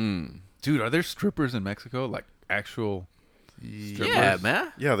 Dude, are there strippers in Mexico? Like actual strippers? Yeah,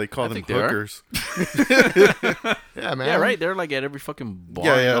 man. Yeah, they call them think they are. hookers. Yeah, man. Yeah, right. They're like at every fucking bar.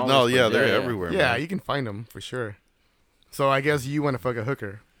 Yeah, and all those places. they're everywhere. Yeah, man. you can find them for sure. So I guess you want to fuck a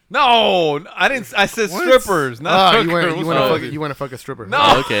hooker. No, I didn't. I said What? strippers, not hookers. You want to fuck a stripper. No.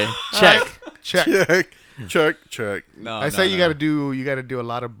 Oh, okay. Check. Check. Check. No, I say you got to do a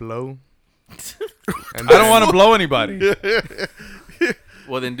lot of blow. I don't want to blow anybody.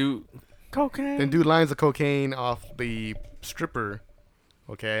 Well, then do cocaine. Then do lines of cocaine off the stripper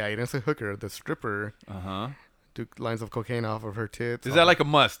Okay, I didn't say hooker. The stripper. Took lines of cocaine off of her tits. Is that like a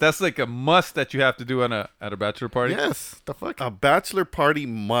must? That's like a must that you have to do at a bachelor party? Yes. The fuck? A bachelor party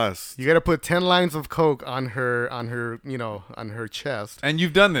must. You got to put 10 lines of coke on her, on her chest. And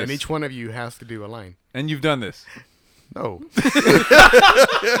you've done this. And each one of you has to do a line. And you've done this. No.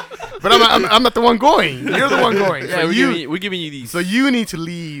 But I'm not the one going. You're the one going. Yeah, So we're giving you these. So you need to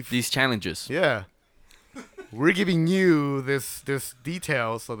leave. These challenges. Yeah. We're giving you this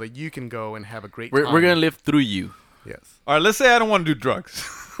detail so that you can go and have a great time. We're gonna live through you. Yes. All right, let's say I don't want to do drugs.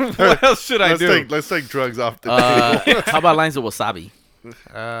 What else should I do? Let's take drugs off the table. How about lines of wasabi? It's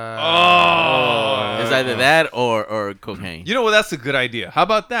either that or cocaine. You know what? That's a good idea. How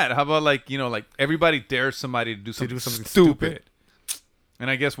about that? How about like everybody dares somebody to do something, stupid. And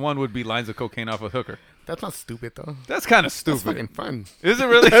I guess one would be lines of cocaine off a hooker. That's not stupid though. That's kind of stupid. That's fucking fun. Is it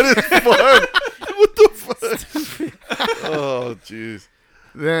really? That is fun. What the fuck? Oh, jeez.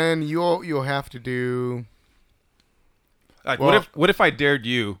 Then you'll have to do. Like, Well- what if I dared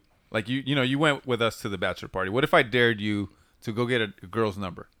you? Like you went with us to the bachelor party. What if I dared you to go get a girl's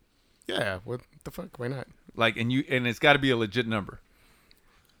number? Yeah. What the fuck? Why not? Like, and it's got to be a legit number.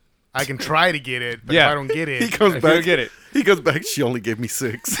 I can try to get it, but Yeah. if I don't get it, He comes If back. you get it. He goes back. She only gave me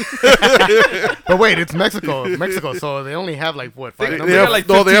 6. But wait, it's Mexico, so they only have like what 5 They numbers? have, like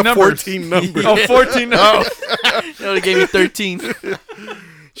no, they 15 have numbers. 14 numbers. Oh, 14 numbers. They only gave me 13.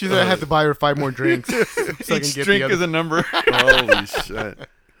 She said I have to buy her 5 more drinks. So I Each can get drink the other. is a number. Holy shit.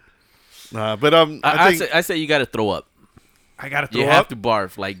 Nah, but I say you gotta throw up. I gotta throw You up. have to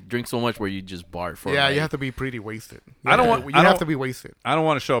barf. Like drink so much where you just barf. For Yeah, like, you have to be pretty wasted. I don't want- You I have don't- to be wasted. I don't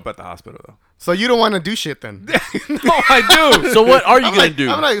want to show up at the hospital though. So you don't want to do shit then? No, I do. So what are you gonna like, do?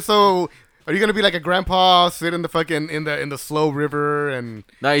 I'm like, so are you gonna be like a grandpa, sit in the fucking in the slow river and?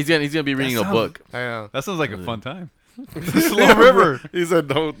 No, he's gonna be reading a book. I know. That sounds like a fun time. The slow river. he said,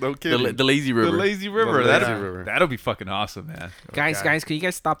 no kidding. The lazy river. The lazy river. The lazy river. That'll be fucking awesome, man. Guys, can you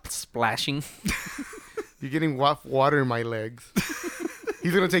guys stop splashing? You're getting water in my legs.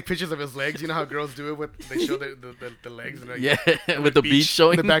 He's gonna take pictures of his legs. You know how girls do it with they show the legs. And like, Yeah, with the beach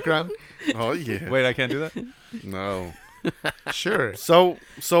showing in the background. Oh yeah. Wait, I can't do that? No. Sure. So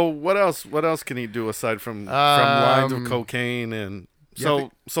what else? What else can he do aside from lines of cocaine and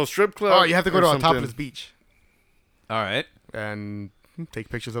so strip club? Oh, you have to go or to a something? topless beach All right. and take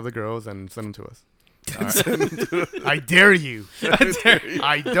pictures of the girls and send them to us. I dare you.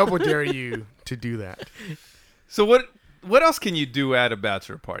 I double dare you to do that. So what else can you do at a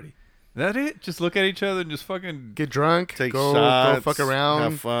bachelor party? Is that it? Just look at each other and just fucking Get drunk, Take go shots, fuck around.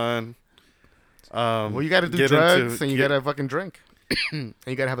 have fun. Well, you got to do get drugs into- and you get- got to fucking drink, and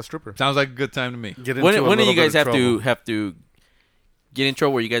you got to have a stripper. sounds like a good time to me. Get into When a do little you guys bit of trouble. have to get in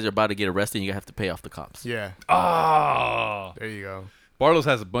trouble where you guys are about to get arrested and you have to pay off the cops? Yeah, Oh, there you go. Barlow's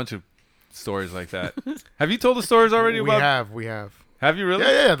has a bunch of stories like that. Have you told the stories already? We have. Have you really?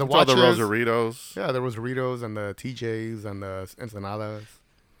 Yeah. The It's all the watches. Rosaritos. Yeah, there was Doritos and the TJs and the Ensenadas.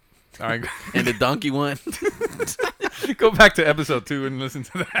 All right. And the donkey one. Go back to episode 2 and listen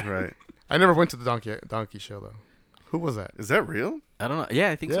to that. Right. I never went to the donkey show though. Who was that? Is that real? I don't know.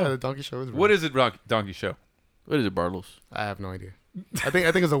 Yeah, I think Yeah, so. the donkey show is. Real. What is it, Donkey Show? What is it, Bartles? I have no idea. I think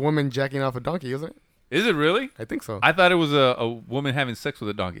it's a woman jacking off a donkey, isn't it? Is it really? I think so. I thought it was a woman having sex with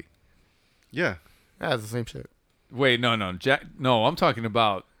a donkey. Yeah. Yeah, it's the same shit. Wait, no, I'm talking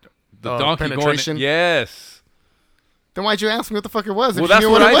about the Oh, donkey penetration? going. Yes. Then why'd you ask me what the fuck it was? if Well, you that's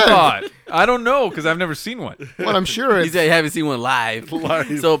knew what it I was? thought. I don't know because I've never seen one. Well, I'm sure He it's said you haven't seen one live.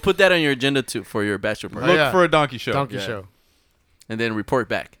 So put that on your agenda for your bachelor party. Look yeah. for a donkey show. donkey Yeah. show. And then report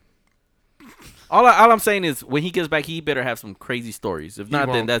back. All I'm saying is when he gets back, he better have some crazy stories. If not,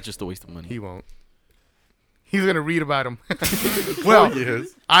 then won't. that's just a waste of money. He won't. He's gonna read about him. Well, Yes.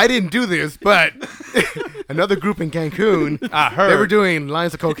 I didn't do this, but another group in Cancun, I heard. they were doing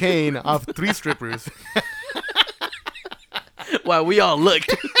lines of cocaine off 3 strippers. Wow, we all looked.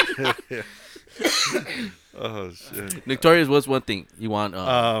 Oh shit. Victoria's, what's one thing you want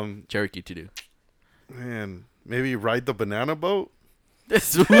Cherokee to do? Man, maybe ride the banana boat. Wait,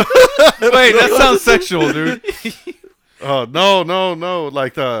 that sounds sexual, dude. Oh no!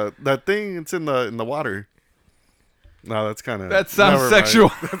 Like that thing. It's in the water. No, that's kind of. That sounds sexual.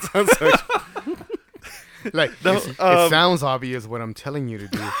 That sounds sexual. Like No, it sounds obvious what I'm telling you to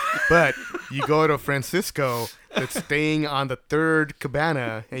do, but you go to Francisco that's staying on the 3rd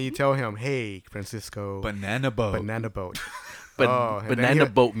cabana, and you tell him, "Hey, Francisco, Banana boat. banana boat." But and then banana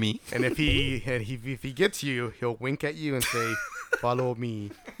boat me. And if he gets you, he'll wink at you and say, "Follow me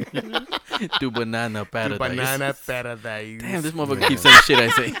Do banana to paradise. banana paradise." Damn, this motherfucker keeps saying shit I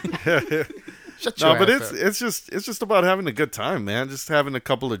say. Shut your No, but ass it's just about having a good time, man. Just having a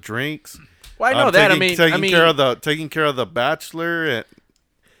couple of drinks. Well, I know that. Taking care of the bachelor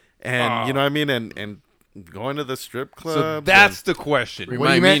and you know what I mean, and going to the strip club. So that's the question.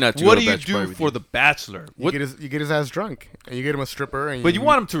 Remind me not to What go do to you bachelor do party with for you. the bachelor? You get his ass drunk, and you get him a stripper. And But you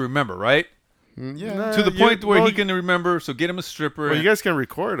want him to remember, right? Yeah. To the point where he can remember. So get him a stripper. Well, you guys can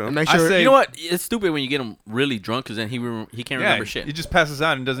record him. Make sure, You know what? It's stupid when you get him really drunk because then he can't remember shit. He just passes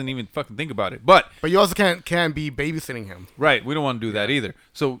out and doesn't even fucking think about it. But you also can't be babysitting him. Right. We don't want to do that either.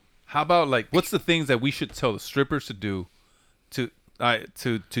 So how about what's the things that we should tell the strippers to do to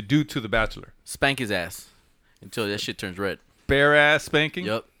do to the bachelor? Spank his ass until that shit turns red. Bare ass spanking?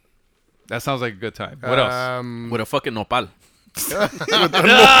 Yep. That sounds like a good time. What else? With a fucking nopal. Get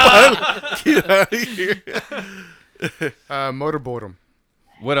out of here. Motorboat him.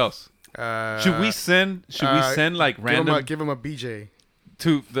 What else? Should we send random? Give him a BJ.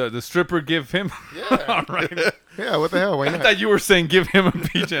 To the stripper, give him. Yeah. All right. Yeah. What the hell? Why I not? thought you were saying give him a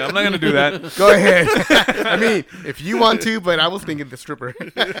PJ. I'm not gonna do that. Go ahead. I mean, if you want to, but I was thinking the stripper.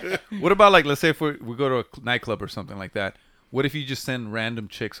 What about let's say if we go to a nightclub or something like that? What if you just send random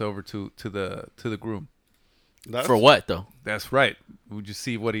chicks over to the groom? For what though? That's right. We'll just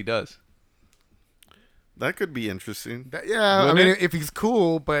see what he does. That could be interesting. I mean, if he's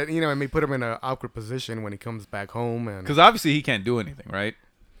cool, but it may put him in an awkward position when he comes back home, and because obviously he can't do anything, right?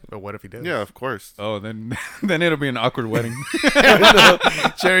 But what if he does? Yeah, of course. Oh, then it'll be an awkward wedding.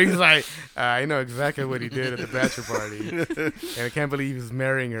 Cherry's like, I know exactly what he did at the bachelor party, and I can't believe he's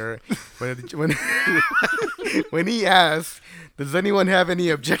marrying her. When he asks, does anyone have any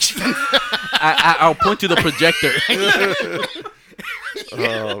objections? I'll point to the projector.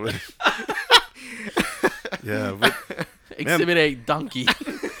 Oh man. Yeah, but Exhibit A donkey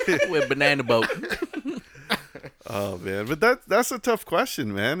with banana boat. Oh man, but that's a tough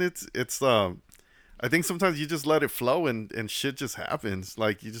question, man. It's I think sometimes you just let it flow and shit just happens.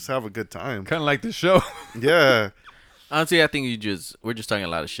 Like you just have a good time. Kind of like the show. Yeah. Honestly, I think we're just talking a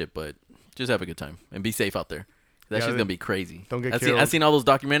lot of shit, but just have a good time and be safe out there. That shit's gonna be crazy. Don't get killed. I've seen all those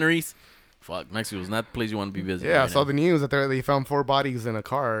documentaries. Fuck, Mexico is not the place you want to be visiting. Yeah, I saw the news that they found 4 bodies in a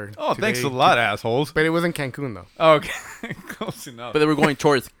car. Oh, thanks a lot, assholes. But it was in Cancun, though. Oh, okay. Close enough. But they were going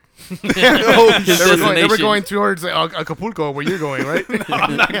towards. They were going towards Acapulco, where you're going, right? No,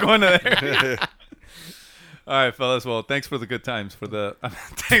 I'm not going to there. All right, fellas. Well, thanks for the good times.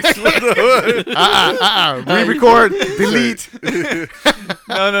 Thanks for the re-record, delete.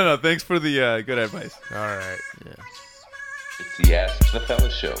 No. Thanks for the good advice. All right. Yeah. It's the Ask the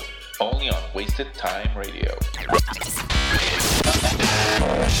Fellas Show, only on Wasted Time Radio.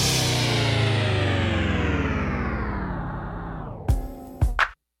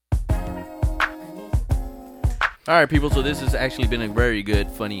 All right, people. So this has actually been a very good,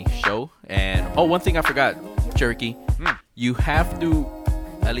 funny show. And one thing I forgot, Cherokee, you have to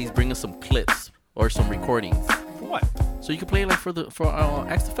at least bring us some clips or some recordings. For what? So you can play for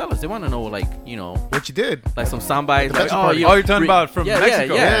Ask the Fellas. They want to know what you did, like some sound bites. Like, you're talking about from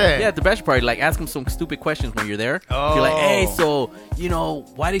Mexico. Yeah, at the bachelor party. Like ask them some stupid questions when you're there. Oh. You're like, hey, so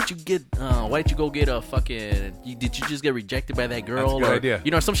why did you go get a fucking? Did you just get rejected by that girl? That's a good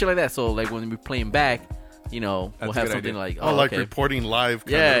idea. Some shit like that. So like when we're playing back. We'll have something idea. like reporting live.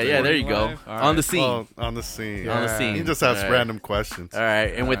 Yeah, there you go. Right. On the scene. Oh, on the scene. On the scene. He just asks random questions. All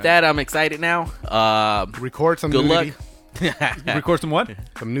right, and with that, I'm excited now. Record some good nudity. Luck. Record some what?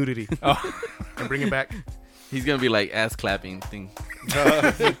 Some nudity. Oh. And bring it back. He's gonna be like ass clapping thing.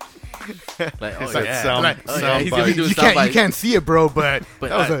 Like, he's sound he's gonna be doing you can't see it, bro, but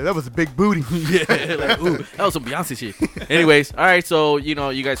that was a big booty. Yeah, like, ooh, that was some Beyonce shit. Anyways, all right, so you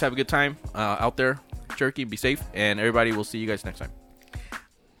guys have a good time out there. Turkey, be safe, and everybody will see you guys next time.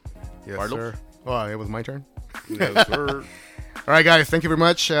 Yes, Barlow? sir. Oh, it was my turn. Yes, sir. All right, guys, thank you very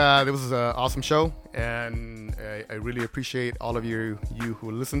much. This was an awesome show, and I really appreciate all of you who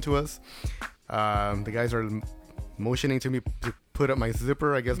listen to us. The guys are motioning to me to put up my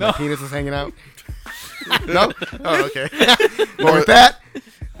zipper. I guess my penis is hanging out. No? Oh, okay. Well, with that,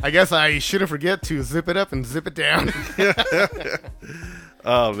 I guess I shouldn't forget to zip it up and zip it down.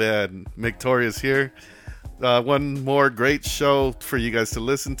 Oh, man. Victoria's here. One more great show for you guys to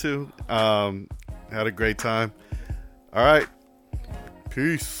listen to. Had a great time. All right.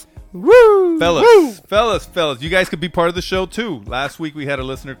 Peace. Woo! Fellas. You guys could be part of the show, too. Last week, we had a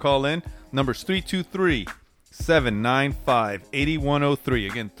listener call in. Number's 323-795-8103.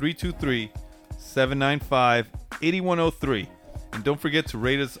 Again, 323-795-8103. And don't forget to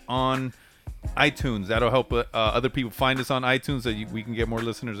rate us on iTunes. That'll help other people find us on iTunes so we can get more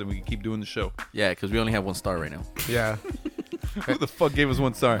listeners and we can keep doing the show. Yeah, because we only have 1 star right now. Yeah. Who the fuck gave us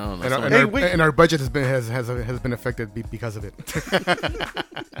 1 star? And our budget has been affected because of it.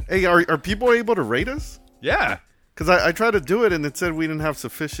 Hey, are people able to rate us? Yeah. Because I tried to do it and it said we didn't have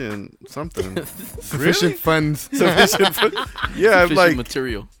sufficient something. Sufficient funds. Sufficient yeah, sufficient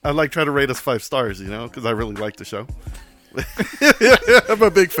material. I'd try to rate us 5 stars, because I really like the show. I'm a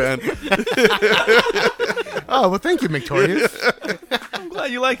big fan. Oh, well, thank you, Victorious. I'm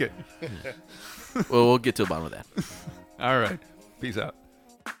glad you like it. Well, we'll get to the bottom of that. All right. Peace out.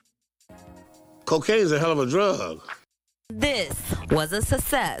 Cocaine's a hell of a drug. This was a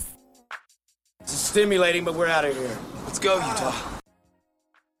success. It's stimulating, but we're out of here. Let's go, Utah.